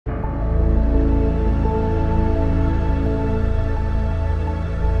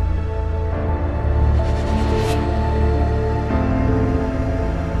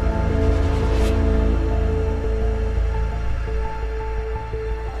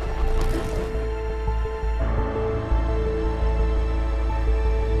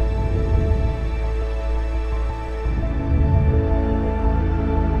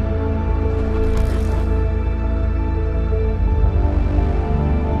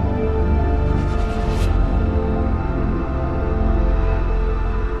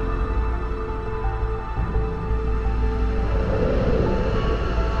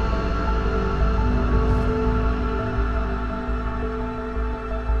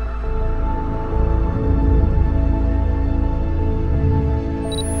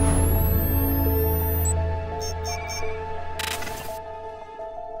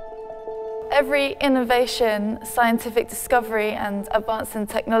Every innovation, scientific discovery and advance in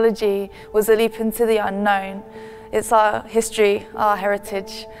technology was a leap into the unknown. It's our history, our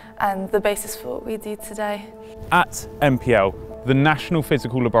heritage and the basis for what we do today. At NPL, the National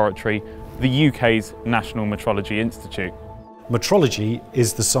Physical Laboratory, the UK's National Metrology Institute. Metrology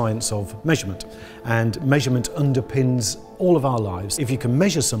is the science of measurement, and measurement underpins all of our lives. If you can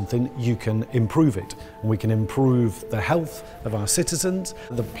measure something, you can improve it. And we can improve the health of our citizens,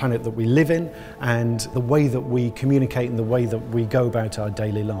 the planet that we live in, and the way that we communicate and the way that we go about our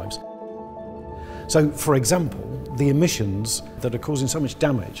daily lives. So, for example, the emissions that are causing so much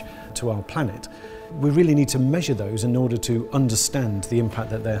damage to our planet, we really need to measure those in order to understand the impact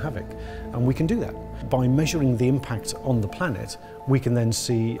that they're having. And we can do that. By measuring the impact on the planet, we can then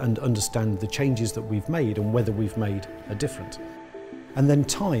see and understand the changes that we've made and whether we've made a difference. And then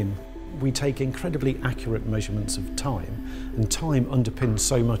time. We take incredibly accurate measurements of time, and time underpins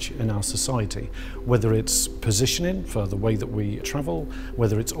so much in our society, whether it's positioning for the way that we travel,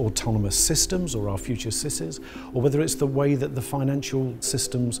 whether it's autonomous systems or our future cities, or whether it's the way that the financial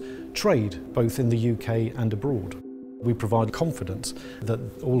systems trade, both in the UK and abroad. We provide confidence that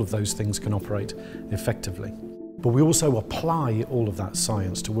all of those things can operate effectively. But we also apply all of that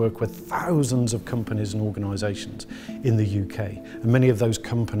science to work with thousands of companies and organisations in the UK. And many of those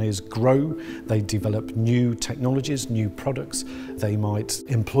companies grow, they develop new technologies, new products, they might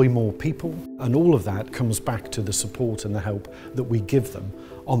employ more people, and all of that comes back to the support and the help that we give them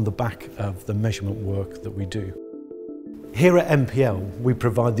on the back of the measurement work that we do. Here at NPL, we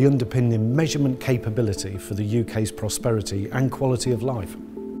provide the underpinning measurement capability for the UK's prosperity and quality of life.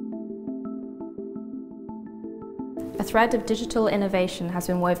 A thread of digital innovation has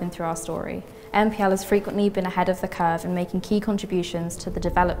been woven through our story. NPL has frequently been ahead of the curve in making key contributions to the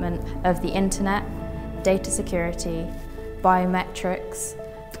development of the internet, data security, biometrics,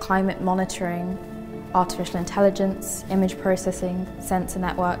 climate monitoring, artificial intelligence, image processing, sensor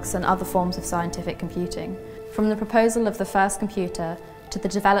networks and other forms of scientific computing. From the proposal of the first computer to the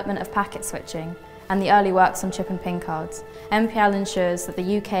development of packet switching and the early works on chip and pin cards, NPL ensures that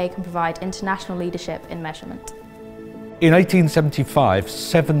the UK can provide international leadership in measurement. In 1875,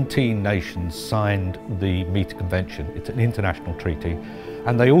 17 nations signed the Meter Convention. It's an international treaty,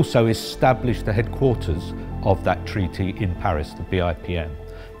 and they also established the headquarters of that treaty in Paris, the BIPM.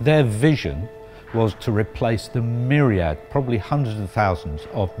 Their vision was to replace the myriad, probably hundreds of thousands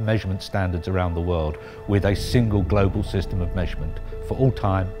of measurement standards around the world with a single global system of measurement for all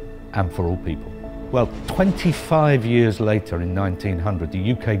time and for all people. Well, 25 years later, in 1900,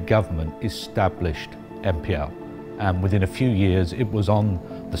 the UK government established NPL. And within a few years, it was on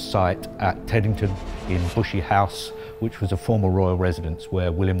the site at Teddington in Bushy House, which was a former royal residence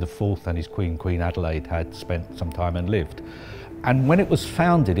where William IV and his Queen, Queen Adelaide, had spent some time and lived. And when it was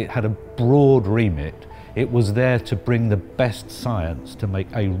founded, it had a broad remit. It was there to bring the best science to make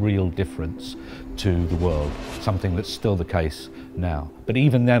a real difference to the world, something that's still the case now. But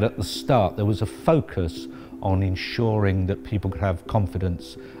even then, at the start, there was a focus on ensuring that people could have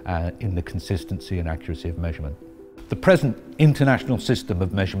confidence in the consistency and accuracy of measurement. The present International System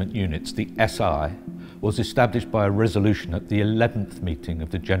of Measurement Units, the SI, was established by a resolution at the 11th meeting of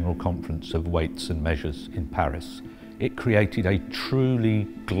the General Conference of Weights and Measures in Paris. It created a truly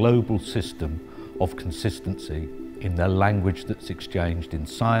global system of consistency in the language that's exchanged in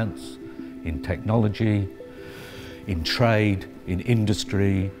science, in technology, in trade, in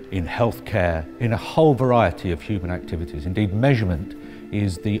industry, in healthcare, in a whole variety of human activities. Indeed, measurement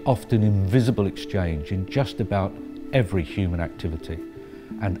is the often invisible exchange in just about every human activity,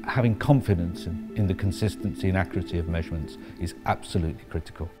 and having confidence in the consistency and accuracy of measurements is absolutely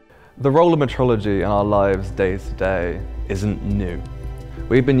critical. The role of metrology in our lives day to day isn't new.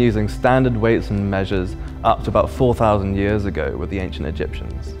 We've been using standard weights and measures up to about 4,000 years ago with the ancient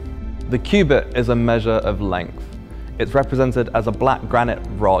Egyptians. The cubit is a measure of length. It's represented as a black granite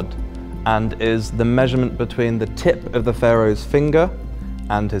rod and is the measurement between the tip of the pharaoh's finger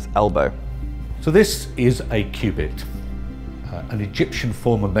and his elbow. So this is a cubit, an Egyptian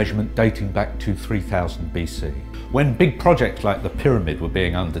form of measurement dating back to 3000 BC. When big projects like the pyramid were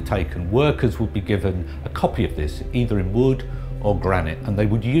being undertaken, workers would be given a copy of this, either in wood or granite, and they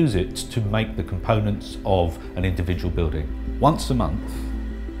would use it to make the components of an individual building. Once a month,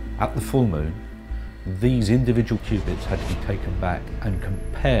 at the full moon, these individual cubits had to be taken back and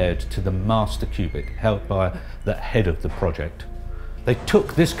compared to the master cubit held by the head of the project. They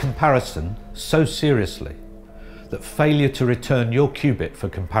took this comparison so seriously that failure to return your cubit for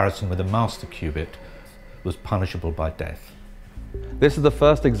comparison with a master cubit was punishable by death. This is the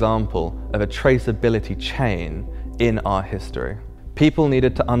first example of a traceability chain in our history. People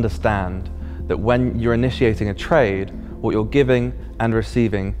needed to understand that when you're initiating a trade, what you're giving and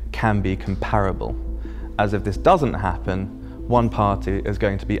receiving can be comparable. As if this doesn't happen, one party is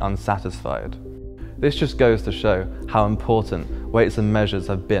going to be unsatisfied. This just goes to show how important weights and measures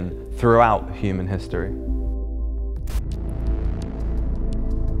have been throughout human history.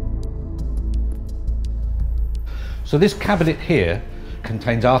 So this cabinet here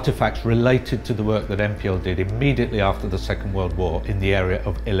contains artefacts related to the work that NPL did immediately after the Second World War in the area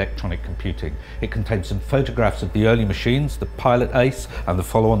of electronic computing. It contains some photographs of the early machines, the Pilot Ace and the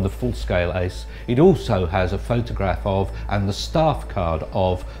follow-on, the full-scale Ace. It also has a photograph of and the staff card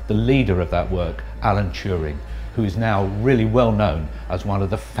of the leader of that work, Alan Turing, who is now really well known as one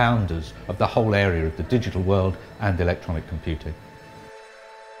of the founders of the whole area of the digital world and electronic computing.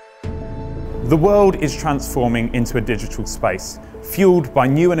 The world is transforming into a digital space, fueled by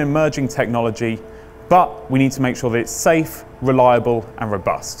new and emerging technology, but we need to make sure that it's safe, reliable and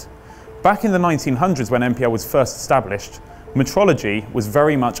robust. Back in the 1900s, when NPL was first established, metrology was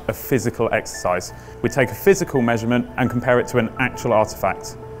very much a physical exercise. We'd take a physical measurement and compare it to an actual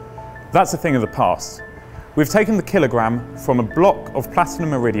artefact. That's a thing of the past. We've taken the kilogram from a block of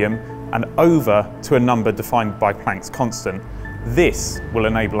platinum iridium and over to a number defined by Planck's constant. This will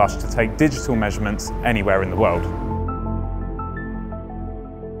enable us to take digital measurements anywhere in the world.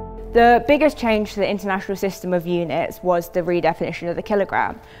 The biggest change to the international system of units was the redefinition of the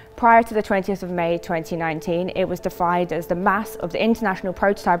kilogram. Prior to the 20th of May 2019, it was defined as the mass of the international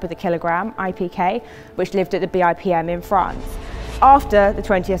prototype of the kilogram, IPK, which lived at the BIPM in France. After the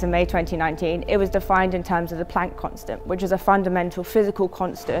 20th of May 2019, it was defined in terms of the Planck constant, which is a fundamental physical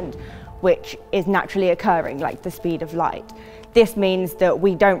constant which is naturally occurring, like the speed of light. This means that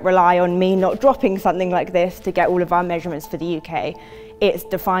we don't rely on me not dropping something like this to get all of our measurements for the UK. It's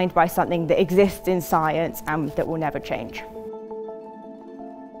defined by something that exists in science and that will never change.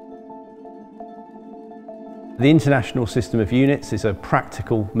 The International System of Units is a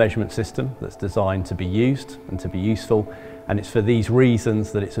practical measurement system that's designed to be used and to be useful, and it's for these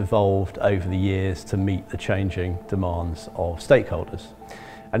reasons that it's evolved over the years to meet the changing demands of stakeholders.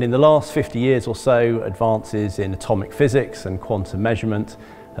 And in the last 50 years or so, advances in atomic physics and quantum measurement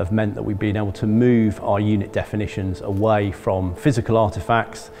have meant that we've been able to move our unit definitions away from physical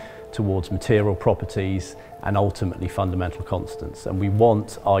artefacts towards material properties and ultimately fundamental constants. And we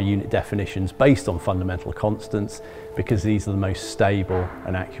want our unit definitions based on fundamental constants because these are the most stable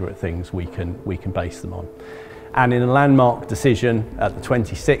and accurate things we can base them on. And in a landmark decision at the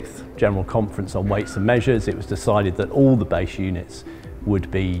 26th General Conference on Weights and Measures, it was decided that all the base units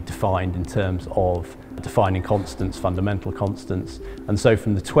would be defined in terms of defining constants, fundamental constants. And so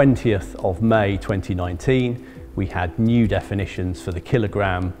from the 20th of May 2019, we had new definitions for the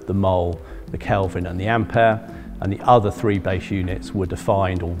kilogram, the mole, the Kelvin and the ampere, and the other three base units were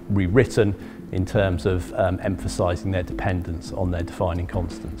defined or rewritten in terms of emphasising their dependence on their defining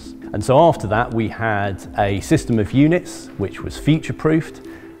constants. And so after that, we had a system of units which was future-proofed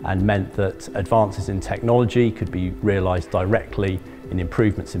and meant that advances in technology could be realised directly in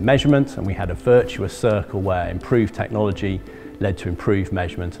improvements in measurement, and we had a virtuous circle where improved technology led to improved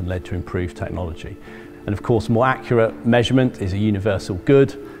measurement and led to improved technology. And of course, more accurate measurement is a universal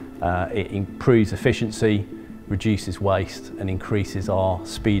good. It improves efficiency, reduces waste, and increases our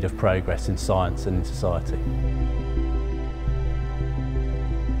speed of progress in science and in society.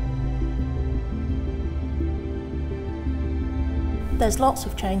 There's lots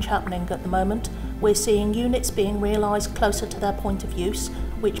of change happening at the moment. We're seeing units being realised closer to their point of use,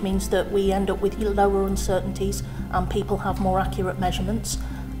 which means that we end up with lower uncertainties and people have more accurate measurements.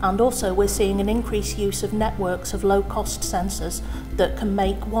 And also we're seeing an increased use of networks of low-cost sensors that can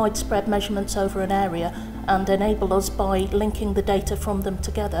make widespread measurements over an area and enable us, by linking the data from them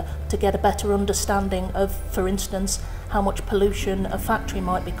together, to get a better understanding of, for instance, how much pollution a factory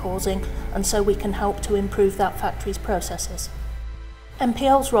might be causing, and so we can help to improve that factory's processes.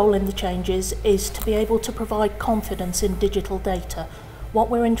 NPL's role in the changes is to be able to provide confidence in digital data. What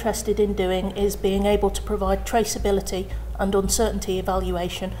we're interested in doing is being able to provide traceability and uncertainty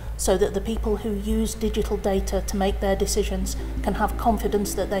evaluation so that the people who use digital data to make their decisions can have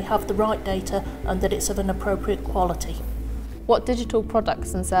confidence that they have the right data and that it's of an appropriate quality. What digital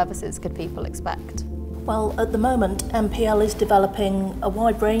products and services could people expect? Well, at the moment, NPL is developing a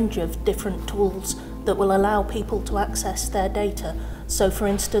wide range of different tools that will allow people to access their data. So for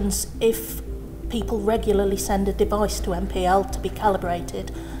instance, if people regularly send a device to NPL to be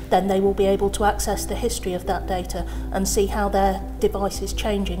calibrated, then they will be able to access the history of that data and see how their device is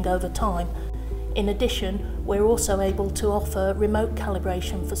changing over time. In addition, we're also able to offer remote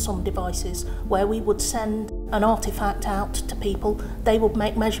calibration for some devices where we would send an artefact out to people, they would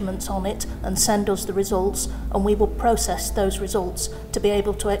make measurements on it and send us the results, and we would process those results to be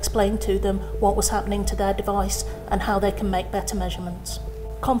able to explain to them what was happening to their device and how they can make better measurements.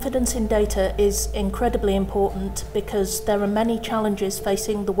 Confidence in data is incredibly important because there are many challenges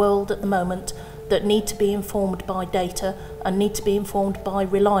facing the world at the moment that need to be informed by data and need to be informed by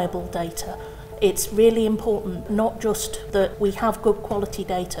reliable data. It's really important not just that we have good quality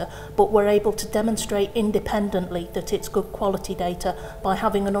data, but we're able to demonstrate independently that it's good quality data by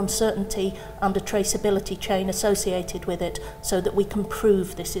having an uncertainty and a traceability chain associated with it so that we can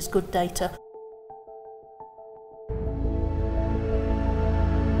prove this is good data.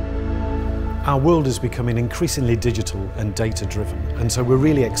 Our world is becoming increasingly digital and data-driven, and so we're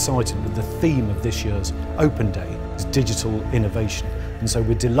really excited with the theme of this year's Open Day, is digital innovation. And so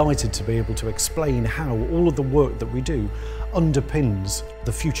we're delighted to be able to explain how all of the work that we do underpins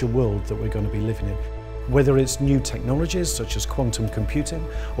the future world that we're going to be living in. Whether it's new technologies such as quantum computing,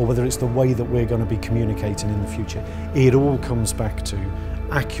 or whether it's the way that we're going to be communicating in the future, it all comes back to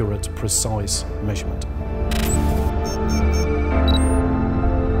accurate, precise measurement.